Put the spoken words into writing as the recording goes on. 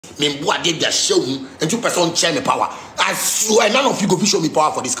me boy dey there show me and 2% share me power. I swear none of you go show me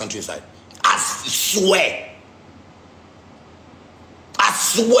power for this countryside. I swear. I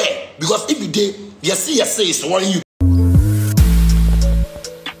swear. Because if you did, you see it's warning you.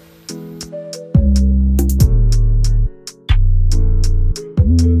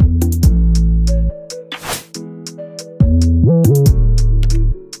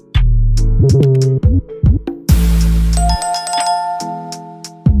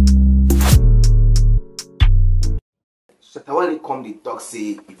 Shatta Wale come the talk say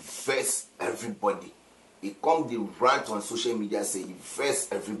he verse everybody. He come the rant on social media say he verse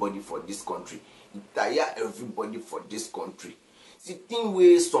everybody for this country. He tire everybody for this country. See thing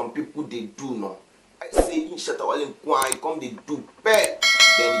where some people they do no. I say in Shatta Wale he come they do pay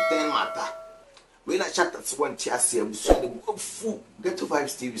then it turn matter. When I chat at one tia say we so they go full get to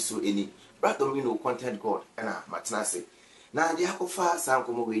vibes TV so any brother me no content God and Martina say. Now they have far some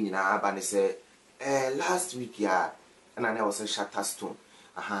come away in our say last week yeah. And I was a Shatta Stone,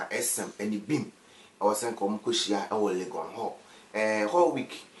 SM, and the beam. I was saying, come Kushia, I will leg on hall. Whole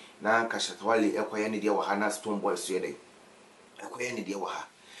week, now Shatta Wale, acquire any dear Wahana Stone boy, Swede. Acquire any dear Waha.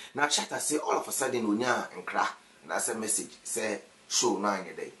 Now Shatta say all of a sudden, Unya and cry. And that's a message, say, show 9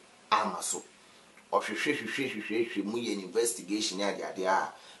 a day. I'm a so. Or she muy an investigation, yeah.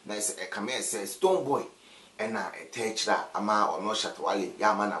 Nice a command says, Stone boy. And I teach that, Ama or no Shatta Wale,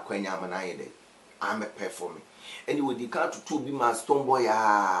 Yaman, Aquania, Manaya day. I'm a pair for me. Anyway, the car to 2 be my Stone boy,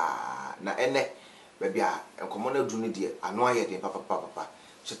 na ene, baby, and commander do need dear, I know I had papa.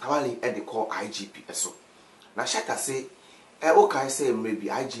 Shatta Wale at the call IGP, so. Now, Shatta say, okay, say maybe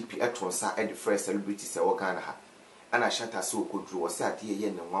IGP at once at the first celebrity, say, Ogana. And I Shatta so could draw, say, dear,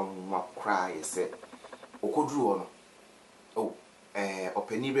 and one more cry, say, Okodru, oh,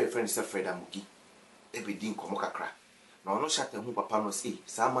 Openibe friend, Sir Fred Amuki, every din Komoka cry. Now, no Shatta who papa no say,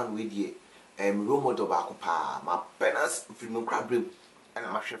 Saman with ye. Role model baako pa my penance film crab and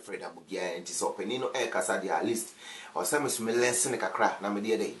I'm a chef Fred Abugia and it's open no air casa at least or some is me lesson kakra na me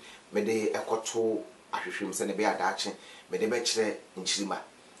dey me dey ekoto ahwehwem se ne be adache me dey be kire nchirima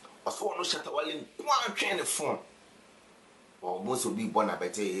oso no Shatta Wale kwa twen ne phone or most will be born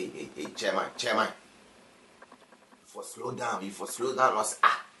abete chairman for slow down was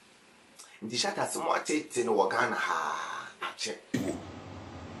the Shatta some tete no Ghana ha che.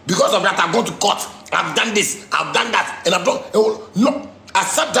 Because of that, I've gone to court. I've done this, I've done that, and I've done. No, I've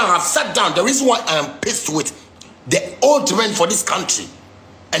sat down. The reason why I am pissed with the old men for this country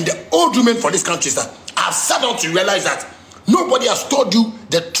and the old women for this country is that I've sat down to realize that nobody has told you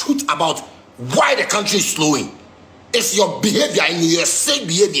the truth about why the country is slowing. It's your behavior and your same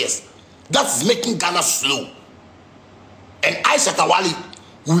behaviors that is making Ghana slow. And I, Shatta Wale,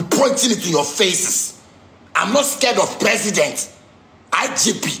 will be pointing it to your faces. I'm not scared of president,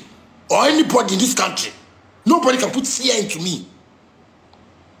 IGP, or anybody in this country. Nobody can put fear into me.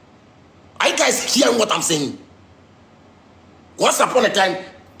 Are you guys hearing what I'm saying? Once upon a time,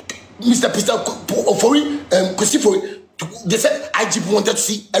 Mr. Peter they said IGP wanted to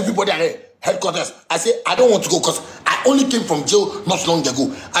see everybody at headquarters. I said, I don't want to go because I only came from jail not long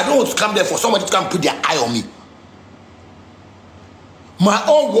ago. I don't want to come there for somebody to come put their eye on me. My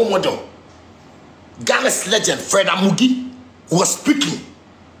own role model, Ghana's legend, Fred Amugi, was speaking.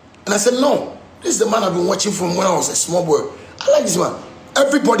 And I said, no, this is the man I've been watching from when I was a small boy. I like this man.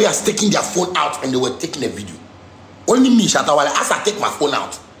 Everybody has taken their phone out and they were taking a video. Only me, Shatta Wale, as I take my phone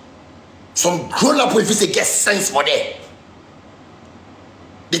out, some grown-up if you say get sense for there.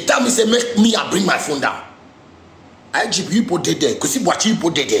 They tell me, say, make me I bring my phone down. IGP people did there, Kofi Boakye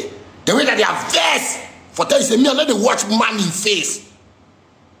people did there. The way that they are vexed for telling say me, I know they watch man in face.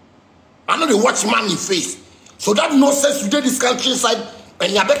 I know they watch man in face. So that nonsense today this countryside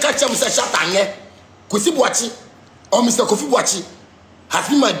and Yabeka Cham say Shatta Kofi Boakye or Mr. Kofi Boakye has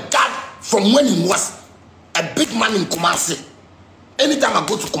been my dad from when he was a big man in Kumasi. Anytime I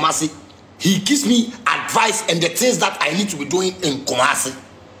go to Kumasi, he gives me advice and the things that I need to be doing in Kumasi.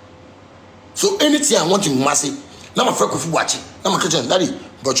 So anything I want in Kumasi, now my friend Kofi Boakye, now my kitchen, daddy,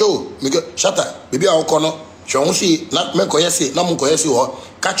 but yo, Shatta, baby, I'll call no. She won't see, not make her say, not make her say, or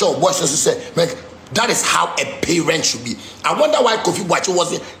catch your boys and say, make. That is how a parent should be. I wonder why Kofi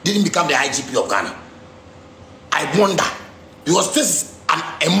Boakye didn't become the IGP of Ghana. I wonder. Because this is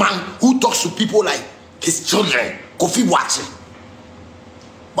a man who talks to people like his children, Kofi Boakye.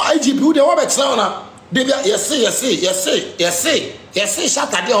 But IGP, who they want to now? They be yes,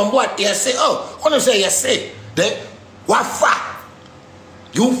 Shatta they on board, yes, oh, when you say yes, then what fact?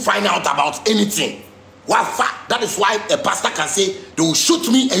 You find out about anything. What fact? That is why a pastor can say they will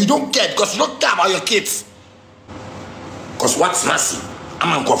shoot me and you don't care because you don't care about your kids. Because what's mercy?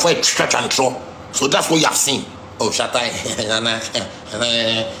 I'm going for stretch and throw. So that's what you have seen. Oh, Shatta,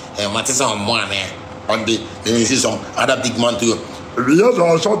 Matissa on one on the you see some other big man too. Yes,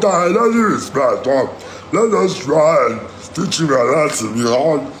 Shatta, let you respect. Let us try and teach him a lesson. You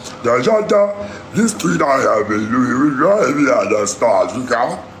know, the Shatta, this tweet I have been doing, we really understand. You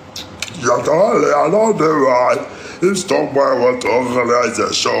can. Shatta Wale, I don't know why. If Stockboy want to organize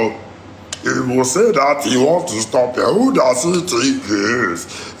a show, he will say that he wants to stop it. Who does he think he is?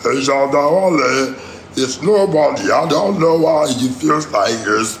 And Shatta Wale is nobody. I don't know why he feels like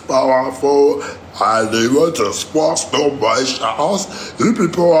he's powerful and they want to sports Stockboy's house. If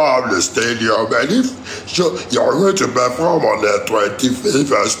people have the stadium and if you're going to perform on the 25th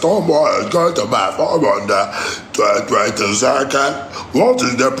and Stockboy is going to perform on the 22nd, what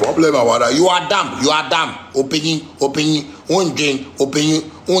is the problem about that? You are dumb. You are dumb. Opinion, one drain,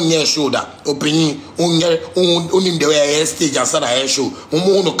 on your shoulder, opinion, on the stage and start a show,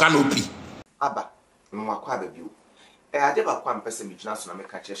 no canopy. Abba, mwakwa baby. Ade ba kwa mpese mi gyina so na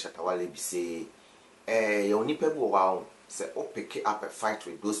meka che Shatta Wale bi say you only people wow say pick up a fight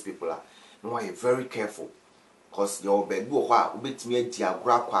with those people no are very careful because your baby wo a obetimi adi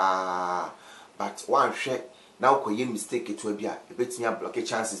agora kwa but one hwe now ko ye mistake to bia obetimi block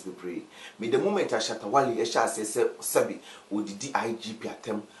chances be pray me the moment Shatta Wale e sha say sabi odidi IGP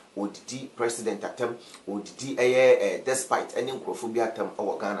atem odidi president atem odidi despite any nkrofobia atem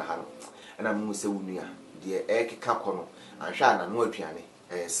o Ghana ha no na mu se wunua de keka kono anhwa na no aduane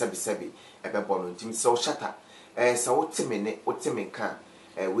sebi ebebo no ntimi so Shatta so wotime nka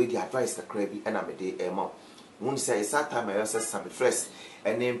we the advice the crazy and me de ma won say it's that time I say sabi first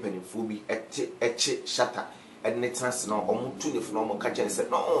ene mpanimfo bi eche Shatta ene trans no omo tu ne fo no ka chen say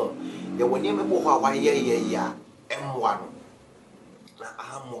no ye woni me bo ho awa ye ya emwa no na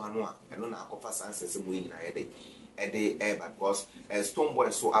ahamwa no a eno na akofa sanse mo nyina ye de because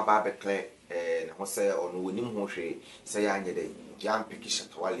Stonebwoy so aba be clear na ho say ono wonim ho hwe say ya anye de jam pick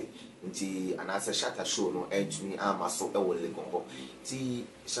Shatta Wale nti anasa Shatta show no entumi ama so e wo legongo ti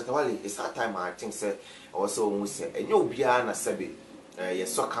Shatta Wale is that time I think say also won say enye obia na sebe ye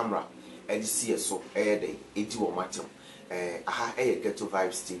so camera e see so de edi wo matem aha Ghetto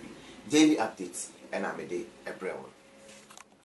Vibes TV daily updates and amede ebrewo.